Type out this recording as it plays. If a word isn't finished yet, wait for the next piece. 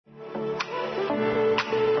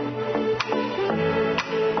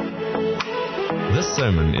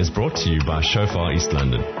sermon is brought to you by Shofar East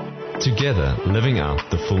London. Together, living out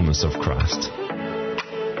the fullness of Christ.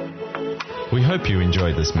 We hope you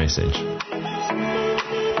enjoy this message.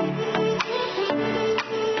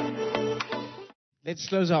 Let's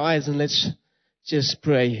close our eyes and let's just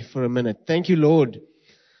pray for a minute. Thank you, Lord,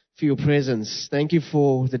 for your presence. Thank you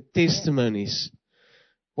for the testimonies,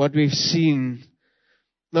 what we've seen,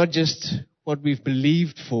 not just what we've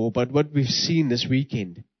believed for, but what we've seen this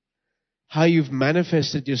weekend. How you've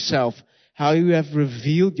manifested yourself, how you have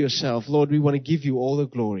revealed yourself. Lord, we want to give you all the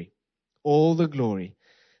glory. All the glory.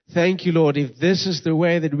 Thank you, Lord. If this is the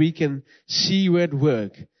way that we can see you at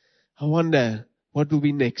work, I wonder what will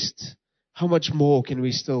be next. How much more can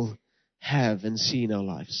we still have and see in our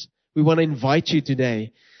lives? We want to invite you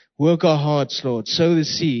today. Work our hearts, Lord. Sow the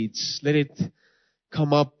seeds. Let it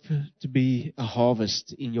come up to be a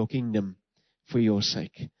harvest in your kingdom for your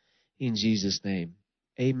sake. In Jesus' name.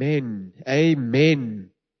 Amen.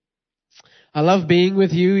 Amen. I love being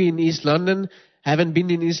with you in East London. Haven't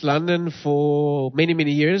been in East London for many,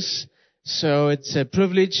 many years. So it's a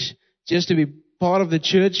privilege just to be part of the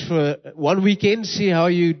church for one weekend, see how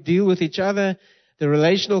you deal with each other, the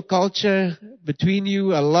relational culture between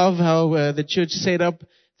you. I love how the church set up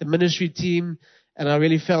the ministry team, and I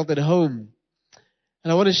really felt at home.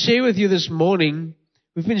 And I want to share with you this morning,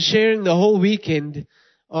 we've been sharing the whole weekend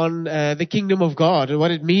on the kingdom of God and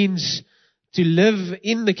what it means to live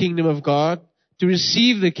in the kingdom of God, to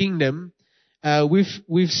receive the kingdom.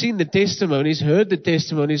 We've seen the testimonies, heard the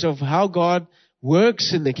testimonies of how God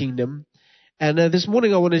works in the kingdom. And this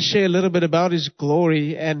morning I want to share a little bit about His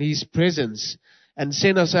glory and His presence and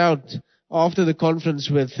send us out after the conference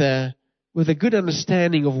with a good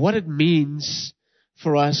understanding of what it means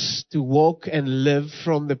for us to walk and live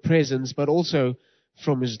from the presence, but also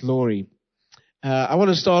from His glory. I want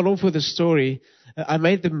to start off with a story. I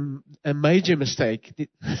made a major mistake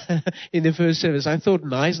in the first service. I thought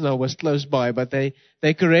Knysna was close by, but they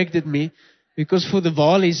corrected me because for the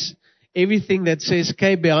Wali's, everything that says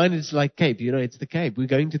Cape behind it's like Cape. You know, it's the Cape. We're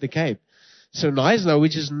going to the Cape. So Knysna,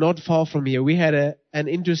 which is not far from here, we had an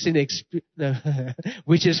interesting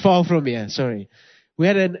which is far from here, sorry. We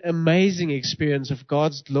had an amazing experience of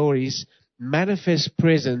God's glories, manifest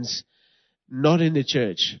presence, not in the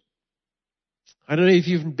church. I don't know if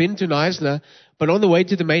you've been to Knysna, but on the way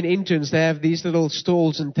to the main entrance, they have these little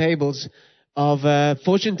stalls and tables of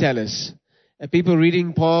fortune tellers. People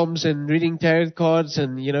reading palms and reading tarot cards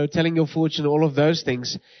and, you know, telling your fortune, all of those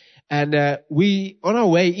things. And we, on our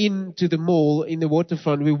way into the mall, in the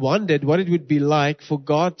waterfront, we wondered what it would be like for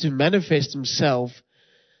God to manifest Himself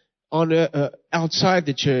on outside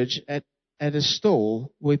the church at a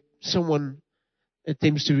stall where someone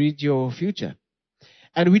attempts to read your future.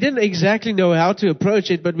 And we didn't exactly know how to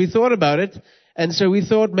approach it, but we thought about it. And so we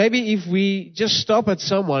thought maybe if we just stop at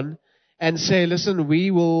someone and say, listen,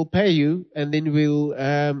 we will pay you and then we'll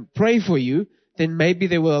pray for you, then maybe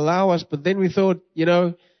they will allow us. But then we thought, you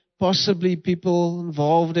know, possibly people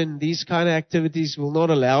involved in these kind of activities will not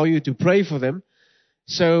allow you to pray for them.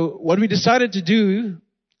 So what we decided to do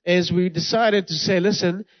is we decided to say,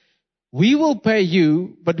 listen, we will pay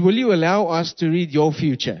you, but will you allow us to read your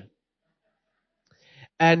future?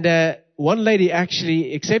 And one lady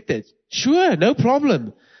actually accepted. Sure, no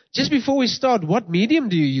problem. Just before we start, what medium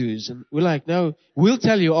do you use? And we're like, no, we'll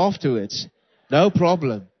tell you afterwards. No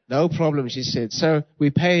problem. No problem, she said. So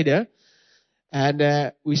we paid her.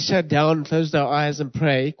 And we sat down, closed our eyes and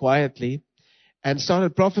prayed quietly. And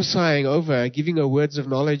started prophesying over her, giving her words of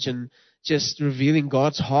knowledge and just revealing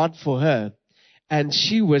God's heart for her. And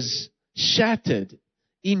she was shattered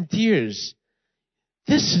in tears.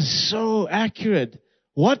 This is so accurate.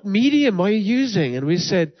 What medium are you using? And we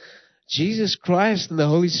said, Jesus Christ and the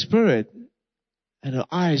Holy Spirit. And her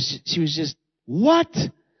eyes, she was just, what?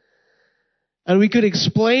 And we could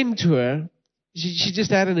explain to her, she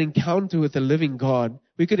just had an encounter with the living God.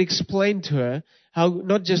 We could explain to her how,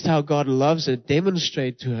 not just how God loves her,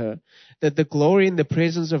 demonstrate to her that the glory and the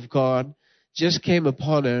presence of God just came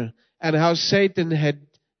upon her and how Satan had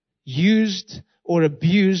used or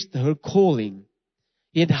abused her calling.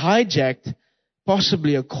 He had hijacked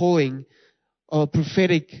possibly a calling or a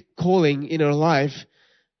prophetic calling in her life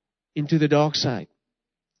into the dark side.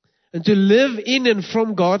 And to live in and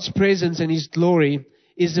from God's presence and His glory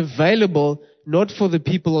is available not for the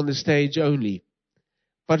people on the stage only,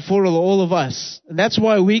 but for all of us. And that's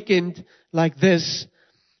why a weekend like this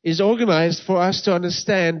is organized for us to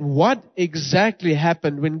understand what exactly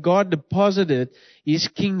happened when God deposited His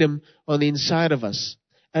kingdom on the inside of us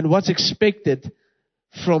and what's expected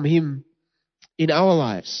from Him in our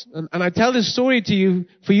lives. And I tell this story to you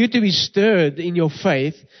for you to be stirred in your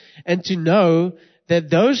faith and to know that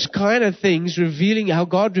those kind of things, revealing how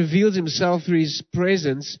God reveals himself through his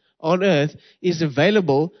presence on earth, is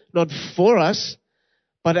available not for us,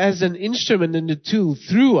 but as an instrument and a tool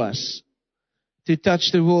through us to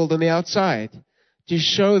touch the world on the outside, to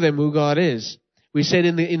show them who God is. We said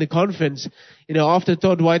in the conference, after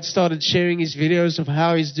Todd White started sharing his videos of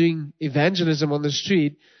how he's doing evangelism on the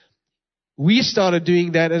street, we started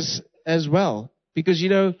doing that as well. Because,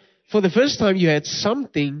 for the first time you had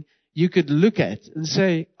something you could look at and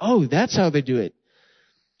say, oh, that's how they do it.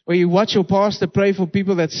 Or you watch your pastor pray for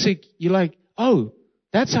people that's sick, you're like, oh,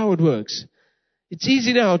 that's how it works. It's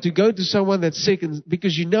easy now to go to someone that's sick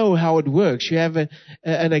because you know how it works. You have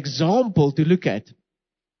an example to look at.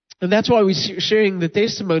 And that's why we're sharing the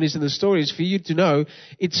testimonies and the stories for you to know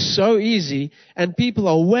it's so easy, and people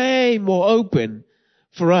are way more open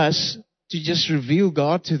for us to just reveal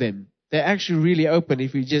God to them. They're actually really open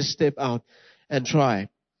if we just step out and try.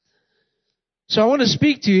 So I want to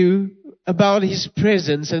speak to you about his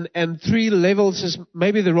presence and 3 levels is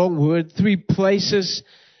maybe the wrong word, 3 places,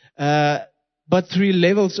 but 3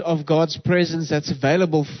 levels of God's presence that's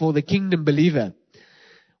available for the kingdom believer.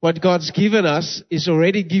 What God's given us is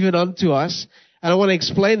already given unto us. And I want to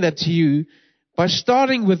explain that to you by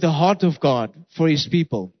starting with the heart of God for his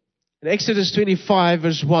people. In Exodus 25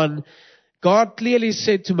 verse 1, God clearly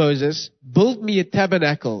said to Moses, build me a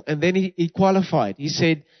tabernacle. And then he qualified. He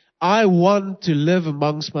said, I want to live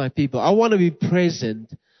amongst my people. I want to be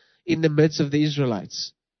present in the midst of the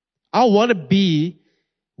Israelites. I want to be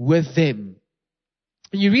with them.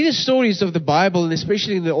 And you read the stories of the Bible, and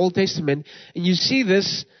especially in the Old Testament, and you see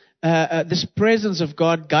this presence of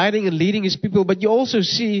God guiding and leading his people, but you also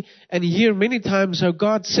see and hear many times how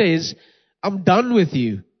God says, I'm done with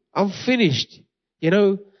you. I'm finished.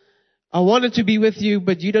 I wanted to be with you,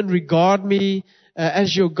 but you don't regard me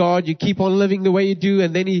as your God. You keep on living the way you do,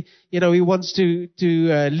 and then he wants to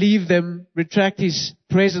leave them, retract his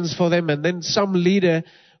presence for them, and then some leader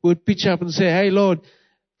would pitch up and say, hey Lord,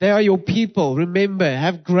 they are your people. Remember,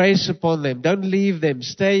 have grace upon them. Don't leave them.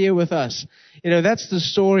 Stay here with us. That's the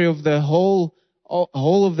story of the whole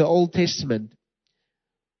of the Old Testament.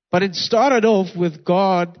 But it started off with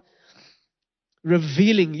God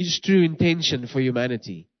revealing his true intention for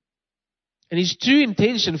humanity. And his true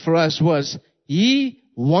intention for us was he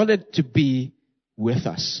wanted to be with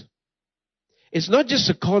us. It's not just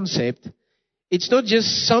a concept. It's not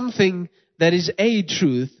just something that is a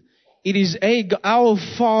truth. It is our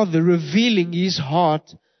Father revealing his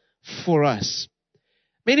heart for us.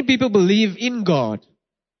 Many people believe in God.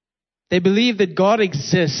 They believe that God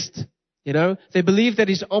exists. They believe that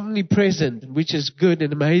he's omnipresent, which is good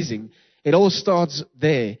and amazing. It all starts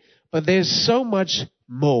there. But there's so much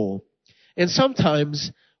more. And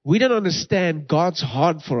sometimes we don't understand God's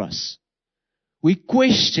heart for us. We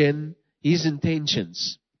question his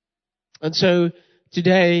intentions. And so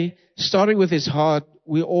today, starting with his heart,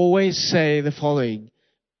 we always say the following.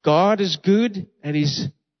 God is good and he's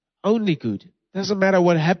only good. Doesn't matter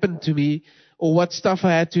what happened to me or what stuff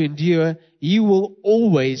I had to endure. He will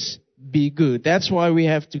always be good. That's why we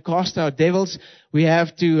have to cast out devils. We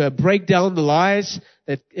have to break down the lies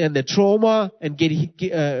and the trauma and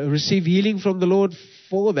receive healing from the Lord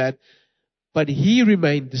for that. But he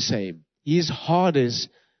remained the same. His heart is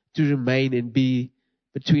to remain and be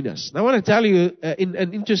between us. And I want to tell you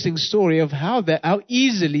an interesting story of how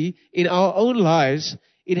easily in our own lives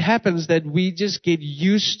it happens that we just get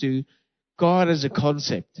used to God as a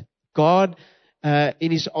concept. God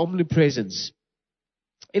in his omnipresence.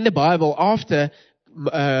 In the Bible, after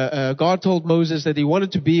God told Moses that he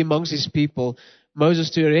wanted to be amongst his people, Moses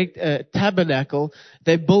to erect a tabernacle,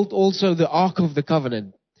 they built also the Ark of the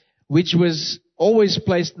Covenant, which was always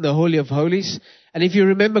placed in the Holy of Holies. And if you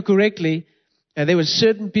remember correctly, there were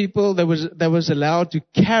certain people that was allowed to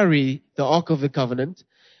carry the Ark of the Covenant,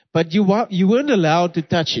 but you weren't allowed to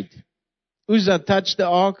touch it. Uzzah touched the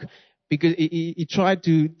Ark because he tried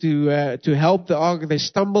to help the Ark. They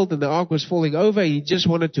stumbled and the Ark was falling over. He just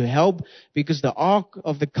wanted to help because the Ark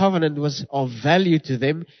of the Covenant was of value to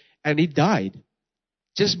them, and he died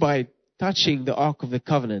just by touching the Ark of the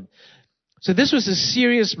Covenant. So this was a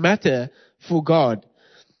serious matter for God.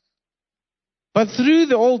 But through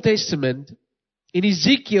the Old Testament, in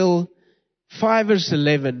Ezekiel 5 verse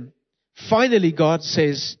 11, finally God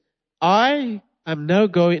says, I am now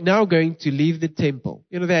going to leave the temple.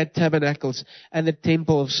 They had tabernacles and the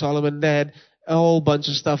temple of Solomon. They had a whole bunch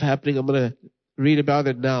of stuff happening. I'm going to read about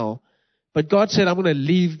it now. But God said, I'm going to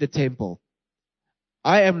leave the temple.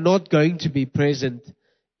 I am not going to be present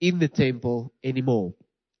in the temple anymore.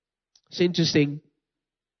 It's interesting.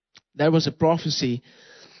 That was a prophecy.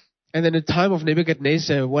 And in the time of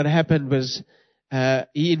Nebuchadnezzar, what happened was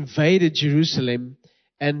he invaded Jerusalem,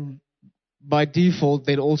 and by default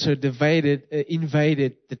then also invaded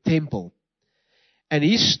the temple. And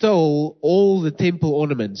he stole all the temple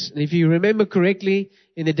ornaments. And if you remember correctly,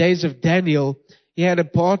 in the days of Daniel, he had a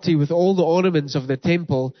party with all the ornaments of the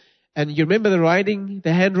temple. And you remember the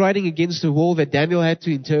handwriting against the wall that Daniel had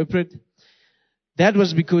to interpret? That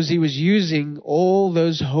was because he was using all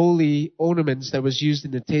those holy ornaments that was used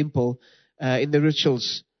in the temple, in the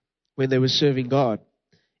rituals when they were serving God.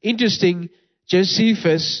 Interesting,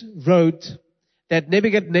 Josephus wrote that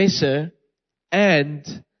Nebuchadnezzar and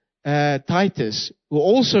Titus, who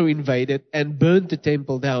also invaded and burned the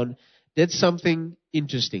temple down, did something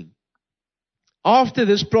interesting. After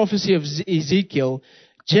this prophecy of Ezekiel,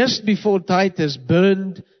 just before Titus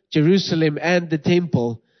burned Jerusalem and the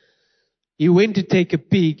temple, he went to take a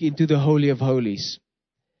peek into the Holy of Holies.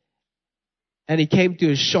 And he came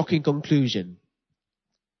to a shocking conclusion.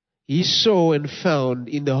 He saw and found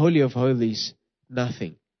in the Holy of Holies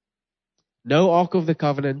nothing. No Ark of the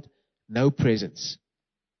Covenant, no presence.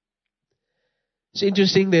 It's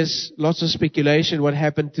interesting, there's lots of speculation what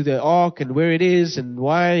happened to the Ark and where it is and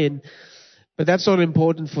why, but that's not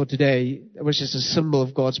important for today. It was just a symbol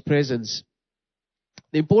of God's presence.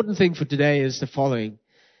 The important thing for today is the following.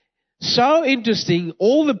 So interesting,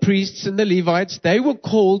 all the priests and the Levites, they were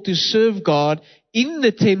called to serve God in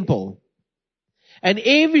the temple. And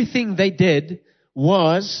everything they did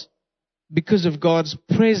was because of God's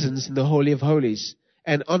presence in the Holy of Holies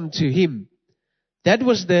and unto Him. That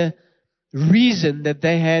was the reason that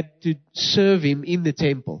they had to serve Him in the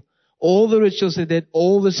temple. All the rituals they did,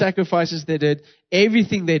 all the sacrifices they did,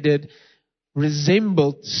 everything they did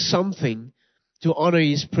resembled something to honor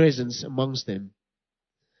His presence amongst them.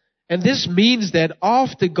 And this means that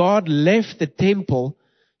after God left the temple,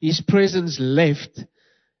 His presence left.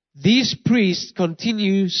 These priests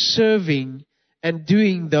continue serving and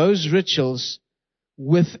doing those rituals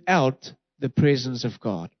without the presence of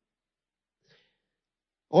God.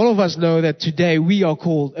 All of us know that today we are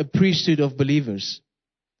called a priesthood of believers.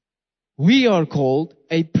 We are called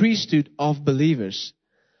a priesthood of believers.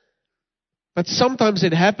 But sometimes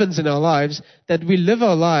it happens in our lives that we live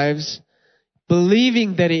our lives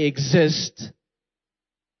believing that He exists,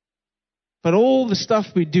 but all the stuff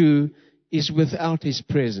we do is without His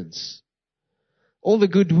presence. All the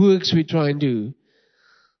good works we try and do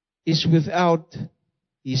is without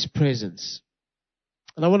His presence.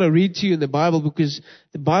 And I want to read to you in the Bible because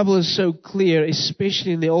the Bible is so clear,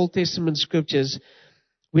 especially in the Old Testament scriptures.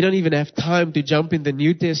 We don't even have time to jump in the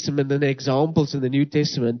New Testament and the examples in the New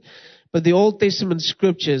Testament. But the Old Testament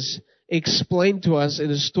scriptures explain to us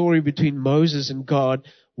in a story between Moses and God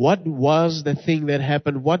what was the thing that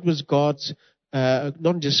happened, what was God's,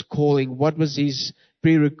 not just calling, what was His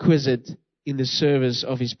prerequisite in the service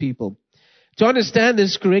of His people. To understand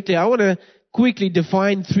this correctly, I want to quickly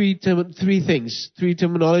define three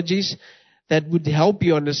terminologies that would help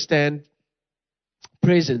you understand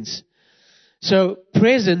presence. So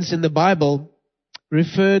presence in the Bible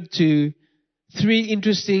referred to three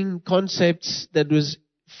interesting concepts that was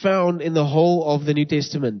found in the whole of the New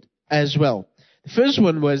Testament as well. The first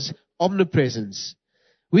one was omnipresence.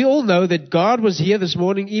 We all know that God was here this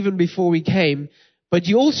morning even before we came, but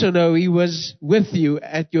you also know He was with you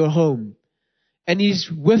at your home. And He's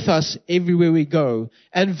with us everywhere we go.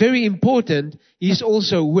 And very important, He's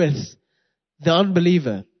also with the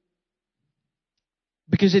unbeliever.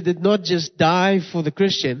 Because He did not just die for the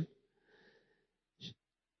Christian.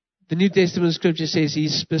 The New Testament scripture says He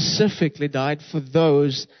specifically died for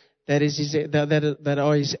those that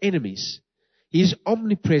are His enemies. He's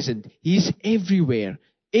omnipresent. He's everywhere.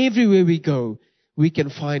 Everywhere we go, we can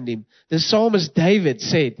find Him. The psalmist David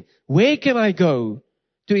said, "Where can I go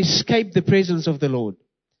to escape the presence of the Lord?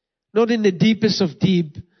 Not in the deepest of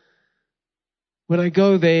deep. When I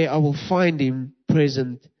go there, I will find Him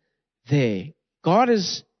present there." God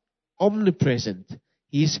is omnipresent.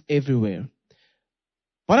 He's everywhere.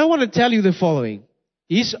 But I want to tell you the following.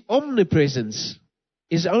 His omnipresence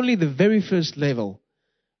is only the very first level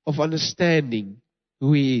of understanding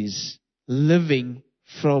who He is, living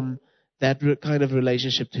from that kind of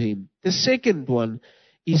relationship to Him. The second one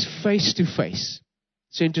is face to face.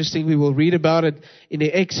 It's interesting, we will read about it in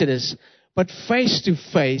the Exodus. But face to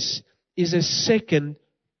face is a second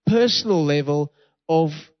personal level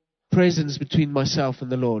of presence between myself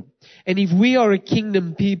and the Lord. And if we are a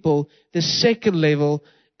kingdom people, the second level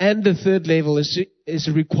and the third level is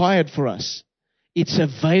required for us. It's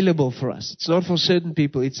available for us. It's not for certain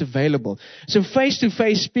people, it's available. So face to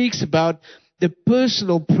face speaks about the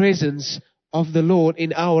personal presence of the Lord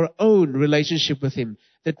in our own relationship with Him,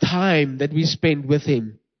 the time that we spend with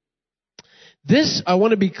Him. This, I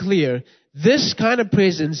want to be clear, this kind of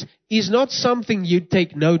presence is not something you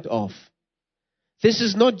take note of. This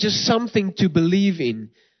is not just something to believe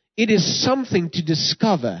in. It is something to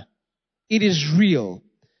discover. It is real.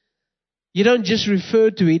 You don't just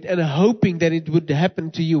refer to it and hoping that it would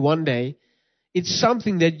happen to you one day. It's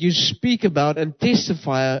something that you speak about and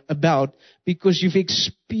testify about because you've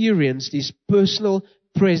experienced this personal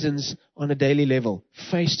presence on a daily level,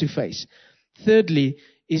 face to face. Thirdly,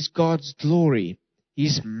 is God's glory,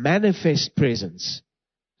 His manifest presence.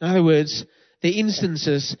 In other words, the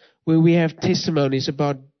instances where we have testimonies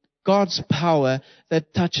about God's power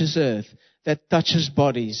that touches earth, that touches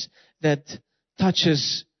bodies, that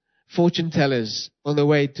touches fortune tellers on the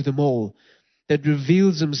way to the mall, that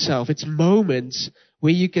reveals Himself. It's moments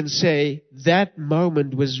where you can say that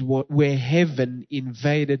moment was where heaven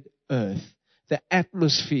invaded earth. The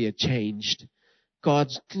atmosphere changed.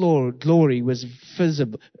 God's glory was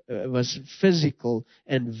physical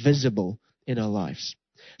and visible in our lives.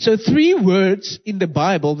 So 3 words in the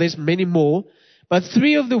Bible, there's many more, but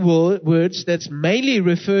 3 of the words that's mainly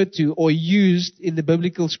referred to or used in the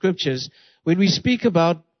biblical scriptures when we speak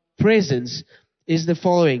about presence is the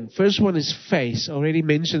following. First one is face. I already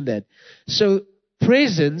mentioned that. So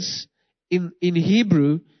presence in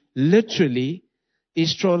Hebrew literally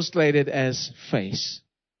is translated as face.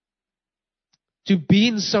 To be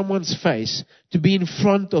in someone's face, to be in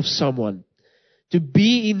front of someone, to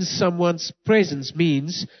be in someone's presence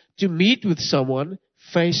means to meet with someone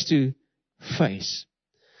face to face.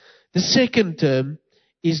 The second term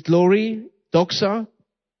is glory, doxa,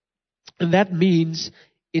 and that means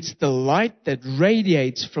it's the light that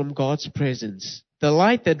radiates from God's presence. The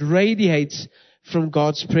light that radiates from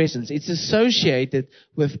God's presence. It's associated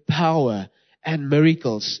with power and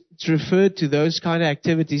miracles. It's referred to those kind of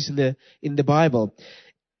activities in the Bible.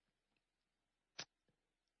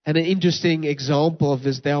 And an interesting example of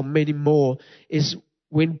this, there are many more, is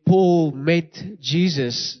when Paul met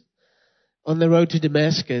Jesus on the road to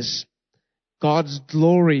Damascus, God's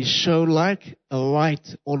glory shone like a light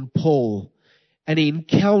on Paul. And he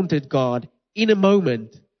encountered God in a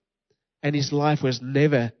moment. And his life was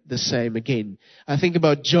never the same again. I think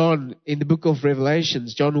about John in the book of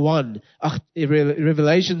Revelations,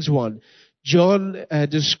 Revelations 1. John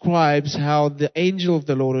describes how the angel of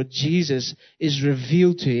the Lord, or Jesus, is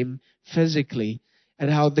revealed to him physically,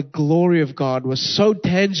 and how the glory of God was so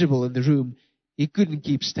tangible in the room, he couldn't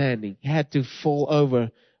keep standing. He had to fall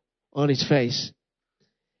over on his face.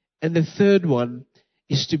 And the third one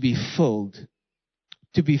is to be filled.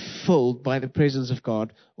 To be filled by the presence of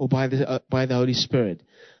God or by the Holy Spirit.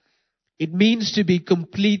 It means to be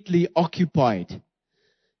completely occupied.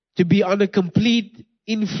 To be under complete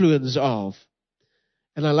influence of.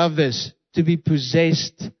 And I love this. To be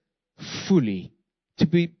possessed fully. To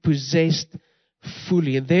be possessed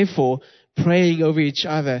fully. And therefore, praying over each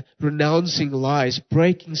other, renouncing lies,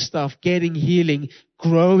 breaking stuff, getting healing,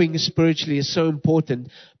 growing spiritually is so important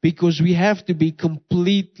because we have to be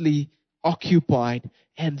completely occupied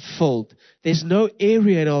and filled. There's no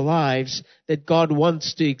area in our lives that God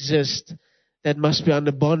wants to exist that must be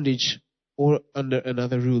under bondage or under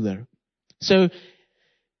another ruler. So,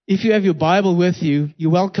 if you have your Bible with you,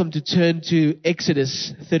 you're welcome to turn to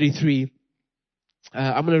Exodus 33.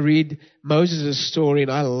 I'm going to read Moses' story,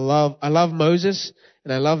 and I love Moses,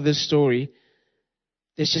 and I love this story.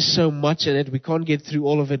 There's just so much in it. We can't get through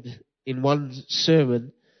all of it in one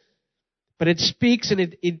sermon. But it speaks and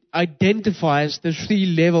it identifies the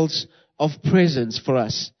 3 levels of presence for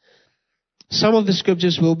us. Some of the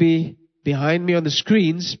scriptures will be behind me on the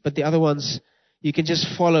screens, but the other ones you can just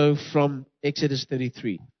follow from Exodus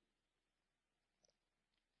 33.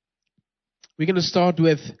 We're going to start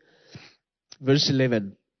with verse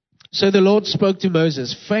 11. So the Lord spoke to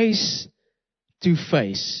Moses face to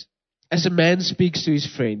face, as a man speaks to his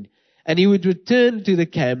friend, and he would return to the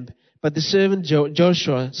camp. But the servant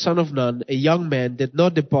Joshua, son of Nun, a young man, did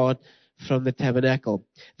not depart from the tabernacle.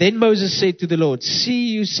 Then Moses said to the Lord, "See,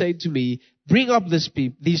 you say to me, bring up this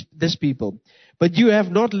people, but you have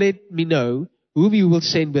not let me know whom you will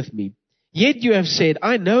send with me. Yet you have said,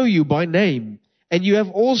 I know you by name, and you have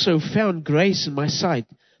also found grace in my sight.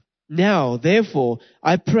 Now, therefore,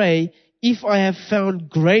 I pray, if I have found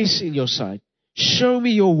grace in your sight, show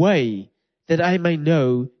me your way, that I may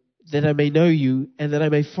know you, and that I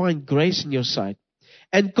may find grace in your sight.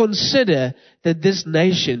 And consider that this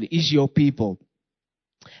nation is your people."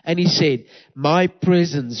 And he said, "My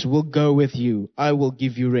presence will go with you. I will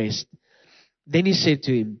give you rest." Then he said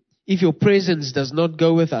to him, "If your presence does not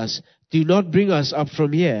go with us, do not bring us up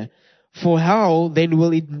from here. For how then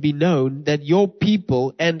will it be known that your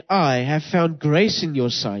people and I have found grace in your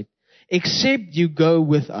sight, except you go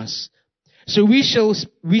with us. So we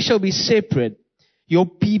shall be separate, your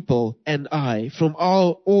people and I, from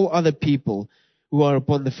all other people who are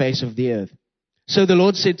upon the face of the earth. So the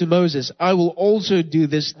Lord said to Moses, I will also do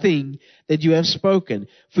this thing that you have spoken,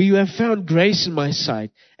 for you have found grace in my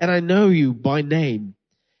sight, and I know you by name.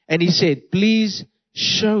 And he said, please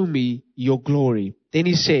show me your glory. Then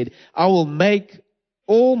he said, I will make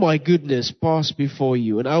all my goodness pass before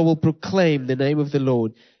you, and I will proclaim the name of the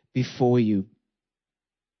Lord before you.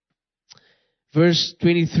 Verse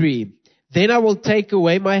 23, then I will take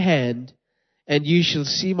away my hand, and you shall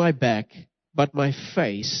see my back, but my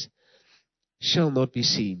face shall not be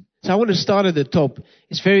seen. So I want to start at the top.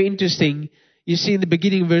 It's very interesting. You see in the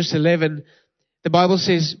beginning, verse 11, the Bible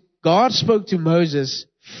says, God spoke to Moses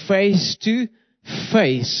face to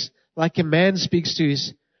face, like a man speaks to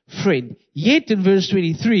his friend. Yet in verse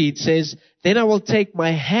 23, it says, then I will take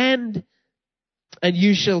my hand, and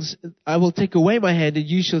I will take away my hand, and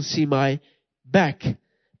you shall see my back,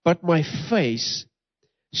 but my face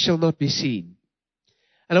shall not be seen.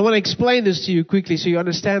 And I want to explain this to you quickly so you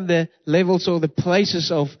understand the levels or the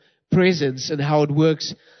places of presence and how it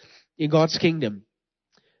works in God's kingdom.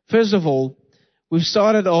 First of all, we've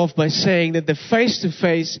started off by saying that the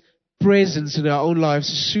face-to-face presence in our own lives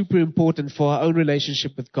is super important for our own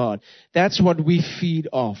relationship with God. That's what we feed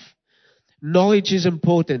off. Knowledge is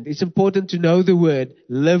important. It's important to know the Word,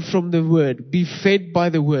 live from the Word, be fed by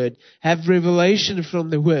the Word, have revelation from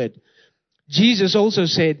the Word. Jesus also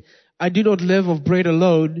said, I do not live of bread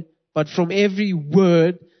alone, but from every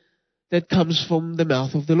word that comes from the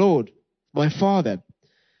mouth of the Lord, my Father.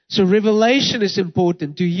 So revelation is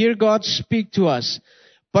important, to hear God speak to us,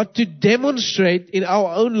 but to demonstrate in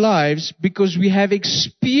our own lives, because we have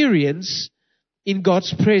experience in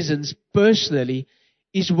God's presence personally,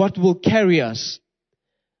 is what will carry us.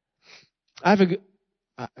 Let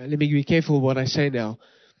me be careful what I say now.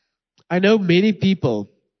 I know many people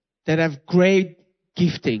that have great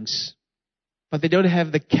giftings, but they don't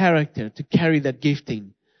have the character to carry that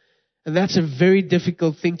gifting. And that's a very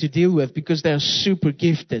difficult thing to deal with because they are super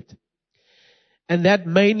gifted. And that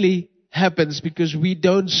mainly happens because we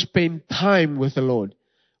don't spend time with the Lord.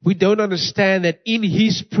 We don't understand that in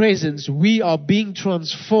His presence we are being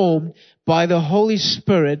transformed by the Holy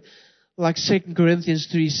Spirit, like 2 Corinthians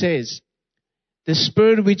 3 says. The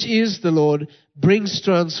Spirit which is the Lord brings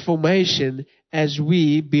transformation as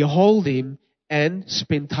we behold Him and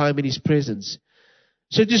spend time in His presence.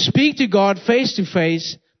 So to speak to God face to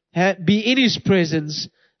face, be in His presence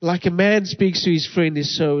like a man speaks to his friend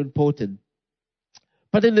is so important.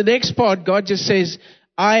 But in the next part, God just says,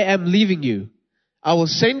 I am leaving you. I will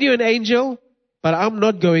send you an angel, but I'm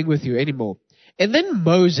not going with you anymore. And then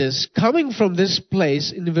Moses, coming from this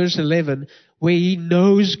place in verse 11, where he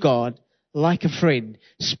knows God like a friend,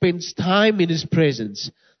 spends time in His presence.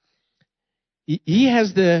 He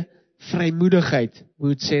has the vrymoedigheid, we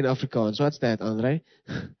would say in Afrikaans. What's that, Andre?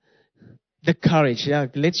 The courage. Yeah,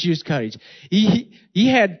 let's use courage. He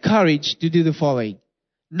had courage to do the following.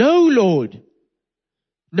 No, Lord.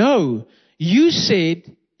 No. You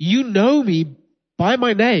said you know me by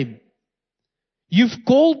my name. You've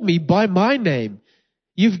called me by my name.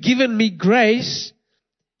 You've given me grace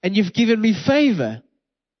and you've given me favor.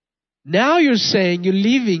 Now you're saying you're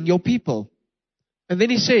leaving your people. And then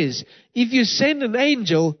he says, if you send an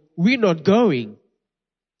angel, we're not going.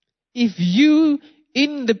 If you,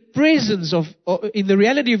 in the presence of, in the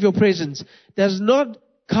reality of your presence, does not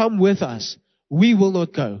come with us, we will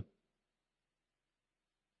not go.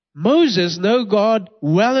 Moses knew God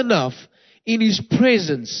well enough in His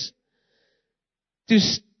presence to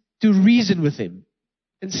reason with Him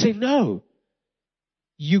and say, no,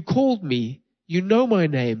 you called me, you know my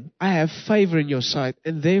name, I have favor in your sight,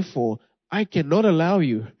 and therefore I cannot allow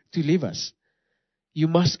you to leave us. You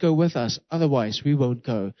must go with us, otherwise we won't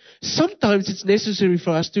go. Sometimes it's necessary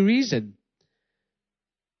for us to reason.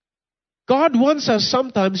 God wants us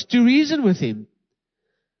sometimes to reason with Him.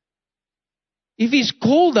 If He's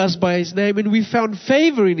called us by His name and we found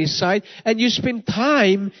favor in His sight, and you spend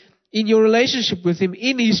time in your relationship with Him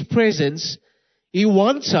in His presence, He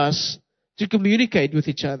wants us to communicate with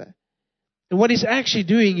each other. And what He's actually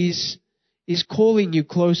doing is calling you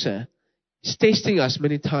closer. He's testing us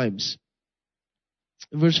many times.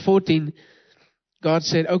 In verse 14, God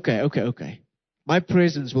said, okay. My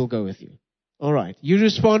presence will go with you. All right. You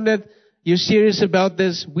responded. You're serious about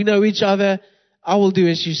this. We know each other. I will do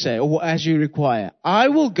as you say or as you require. I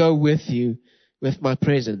will go with you with my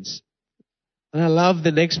presence. And I love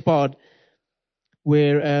the next part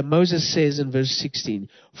where Moses says in verse 16,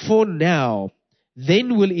 for now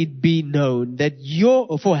then will it be known that your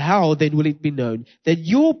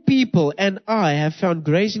people and I have found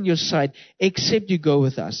grace in your sight, except you go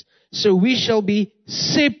with us. So we shall be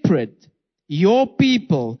separate, your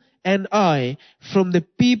people and I, from the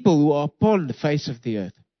people who are upon the face of the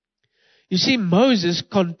earth. You see, Moses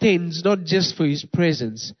contends not just for his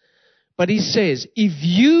presence, but he says, if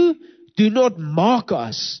you do not mark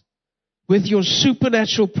us with your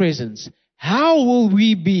supernatural presence, how will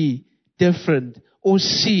we be different or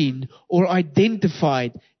seen or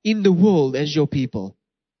identified in the world as your people?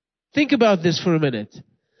 Think about this for a minute.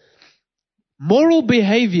 Moral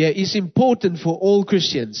behavior is important for all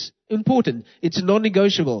Christians. Important. It's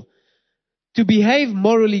non-negotiable. To behave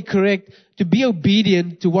morally correct, to be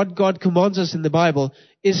obedient to what God commands us in the Bible,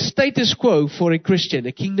 is status quo for a Christian,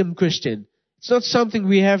 a kingdom Christian. It's not something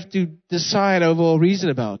we have to decide over or reason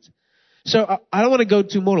about. So I don't want to go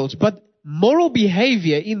to morals, but moral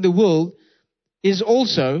behavior in the world is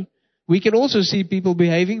also, we can also see people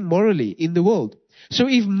behaving morally in the world. So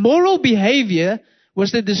if moral behavior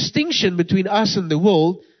was the distinction between us and the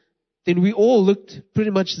world, then we all looked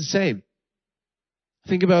pretty much the same.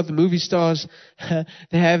 Think about the movie stars.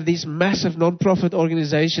 They have these massive non-profit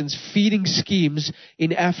organizations feeding schemes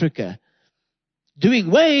in Africa, doing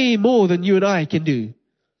way more than you and I can do.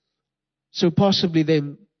 So possibly their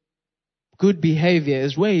good behavior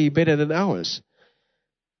is way better than ours.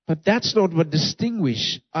 But that's not what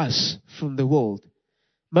distinguishes us from the world.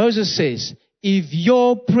 Moses says, if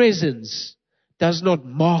your presence does not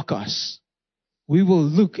mark us, we will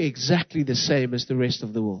look exactly the same as the rest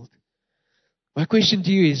of the world. My question to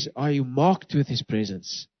you is, are you marked with His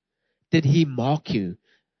presence? Did He mark you?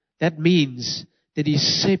 That means that He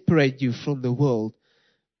separated you from the world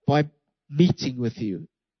by meeting with you,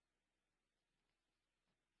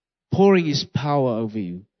 pouring His power over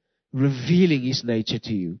you, revealing His nature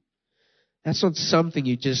to you. That's not something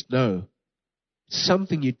you just know. It's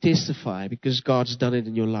something you testify because God's done it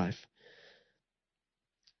in your life.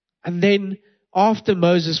 And then after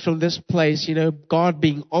Moses from this place, God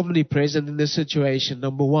being omnipresent in this situation,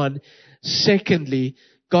 number one. Secondly,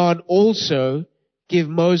 God also gave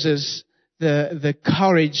Moses the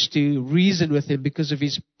courage to reason with him because of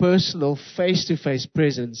his personal face-to-face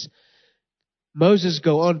presence. Moses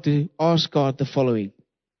go on to ask God the following.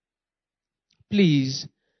 Please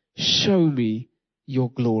show me your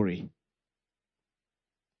glory.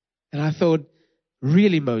 And I thought,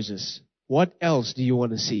 really, Moses, what else do you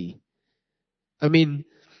want to see? I mean,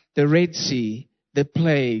 the Red Sea, the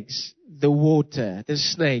plagues, the water, the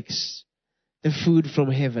snakes, the food from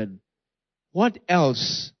heaven. What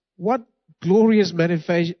else? What glorious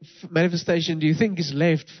manifestation do you think is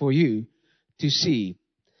left for you to see?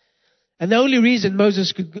 And the only reason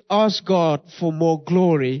Moses could ask God for more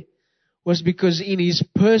glory was because in his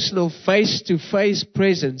personal face-to-face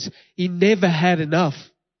presence, he never had enough.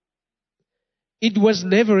 It was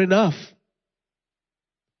never enough.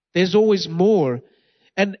 There's always more.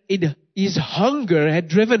 And his hunger had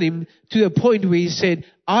driven him to a point where he said,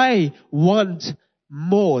 I want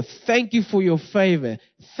more. Thank you for your favor.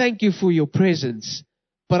 Thank you for your presence.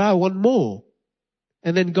 But I want more.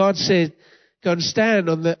 And then God said, go and stand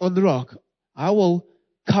on the rock. I will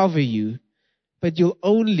cover you. But you'll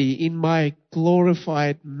only, in my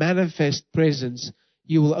glorified, manifest presence,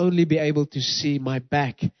 you will only be able to see my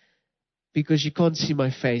back. Because you can't see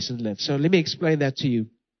my face and lips. So let me explain that to you.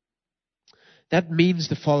 That means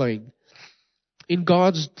the following. In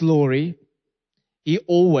God's glory, He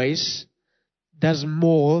always does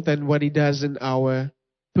more than what He does in our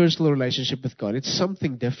personal relationship with God. It's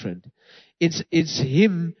something different. It's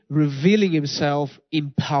Him revealing Himself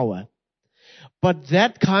in power. But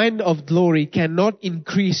that kind of glory cannot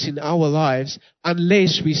increase in our lives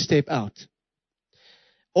unless we step out.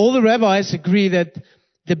 All the rabbis agree that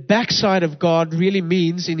the backside of God really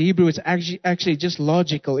means, in Hebrew, it's actually just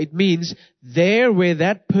logical. It means there where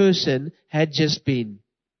that person had just been.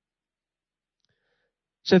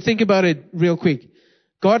 So think about it real quick.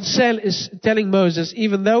 God is telling Moses,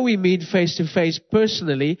 even though we meet face to face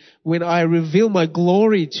personally, when I reveal my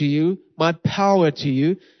glory to you, my power to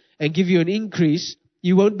you, and give you an increase,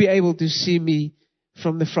 you won't be able to see me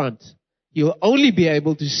from the front. You'll only be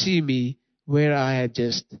able to see me where I had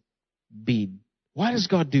just been. Why does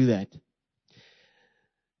God do that?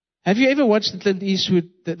 Have you ever watched the Clint Eastwood,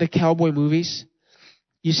 the cowboy movies?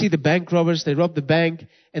 You see the bank robbers, they rob the bank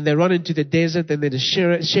and they run into the desert and then the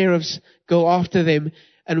sheriffs go after them.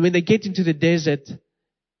 And when they get into the desert,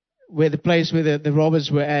 where the place where the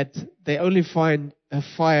robbers were at, they only find a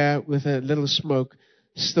fire with a little smoke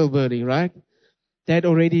still burning, right? They had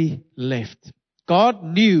already left. God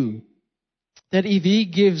knew That if He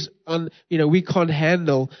gives, we can't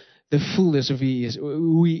handle the fullness of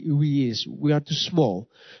who He is. We are too small.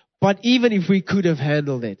 But even if we could have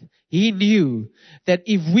handled it, He knew that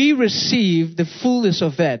if we receive the fullness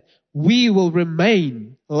of that, we will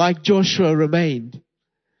remain like Joshua remained.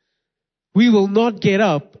 We will not get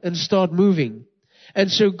up and start moving. And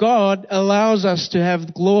so God allows us to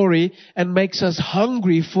have glory and makes us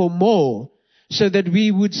hungry for more so that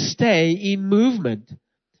we would stay in movement.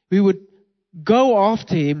 We would go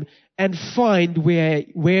after Him and find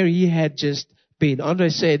where He had just been. Andre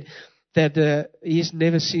said that he's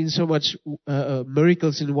never seen so much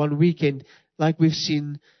miracles in one weekend like we've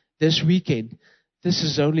seen this weekend. This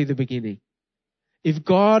is only the beginning. If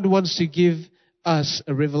God wants to give us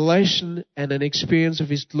a revelation and an experience of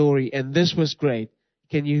His glory, and this was great,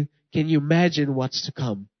 can you imagine what's to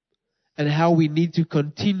come and how we need to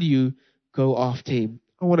continue go after Him?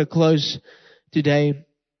 I want to close today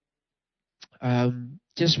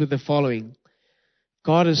just with the following.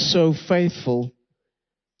 God is so faithful.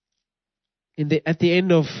 At the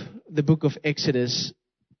end of the book of Exodus,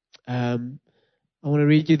 I want to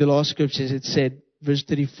read you the last scriptures. It said, verse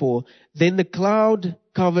 34, "Then the cloud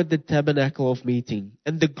covered the tabernacle of meeting,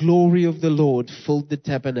 and the glory of the Lord filled the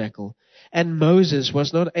tabernacle. And Moses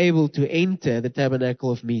was not able to enter the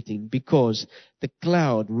tabernacle of meeting because the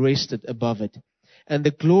cloud rested above it. And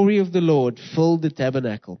the glory of the Lord filled the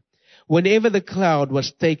tabernacle. Whenever the cloud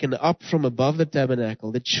was taken up from above the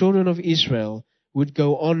tabernacle, the children of Israel would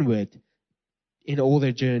go onward in all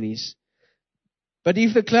their journeys. But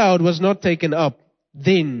if the cloud was not taken up,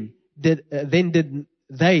 then did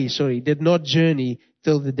not journey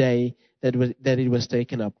till the day that it was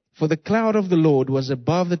taken up. For the cloud of the Lord was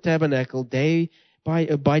above the tabernacle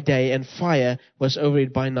by day, and fire was over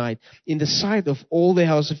it by night, in the sight of all the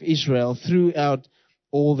house of Israel throughout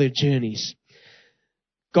all their journeys."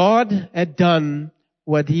 God had done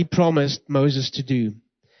what He promised Moses to do.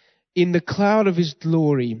 In the cloud of His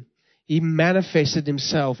glory, He manifested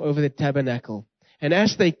Himself over the tabernacle. And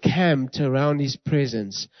as they camped around His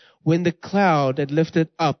presence, when the cloud had lifted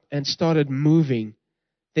up and started moving,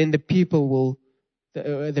 then the people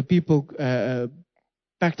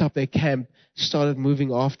packed up their camp, started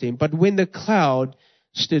moving after Him. But when the cloud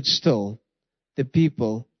stood still, the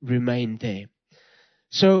people remained there.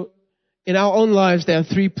 So in our own lives, there are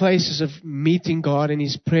three places of meeting God in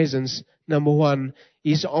His presence. Number one,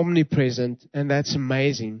 He's omnipresent, and that's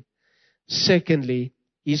amazing. Secondly,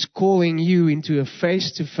 He's calling you into a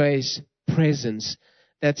face-to-face presence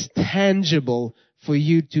that's tangible for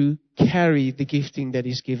you to carry the gifting that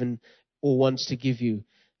He's given or wants to give you.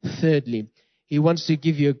 Thirdly, He wants to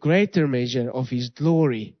give you a greater measure of His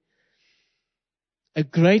glory. A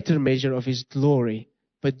greater measure of His glory.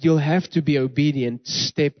 But you'll have to be obedient,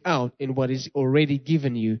 step out in what is already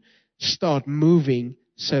given you, start moving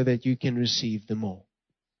so that you can receive the more.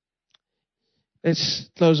 Let's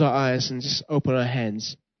close our eyes and just open our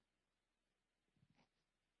hands.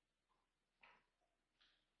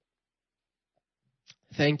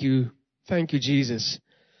 Thank you, Jesus,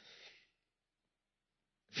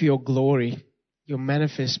 for your glory, your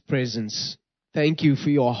manifest presence. Thank you for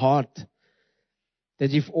your heart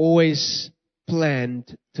that You've always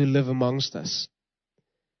planned to live amongst us.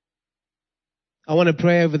 I want to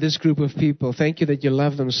pray over this group of people. Thank You that You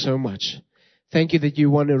love them so much. Thank You that You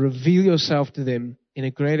want to reveal Yourself to them in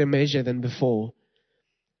a greater measure than before.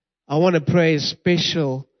 I want to pray a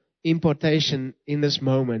special impartation in this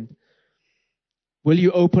moment. Will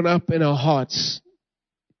You open up in our hearts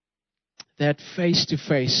that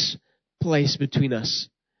face-to-face place between us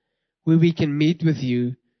where we can meet with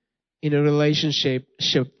You in a relationship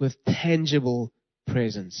with tangible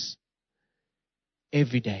presence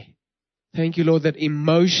every day. Thank You, Lord, that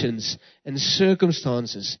emotions and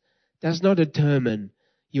circumstances does not determine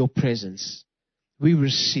Your presence. We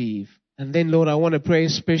receive. And then, Lord, I want to pray a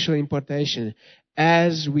special impartation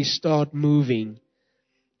as we start moving,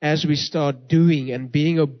 as we start doing and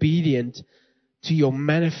being obedient to Your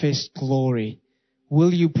manifest glory.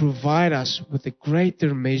 Will You provide us with a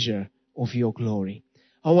greater measure of Your glory?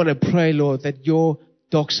 I want to pray, Lord, that Your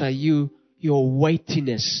doxa, Your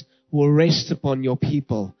weightiness will rest upon Your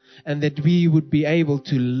people, and that we would be able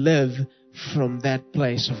to live from that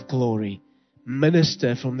place of glory,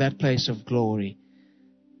 minister from that place of glory,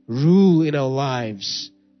 rule in our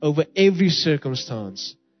lives over every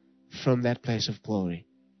circumstance from that place of glory.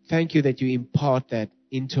 Thank You that You impart that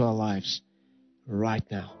into our lives right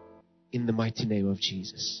now, in the mighty name of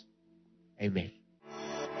Jesus. Amen.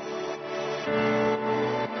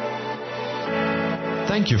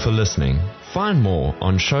 Thank you for listening. Find more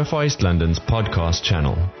on Shofar East London's podcast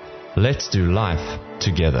channel. Let's do life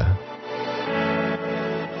together.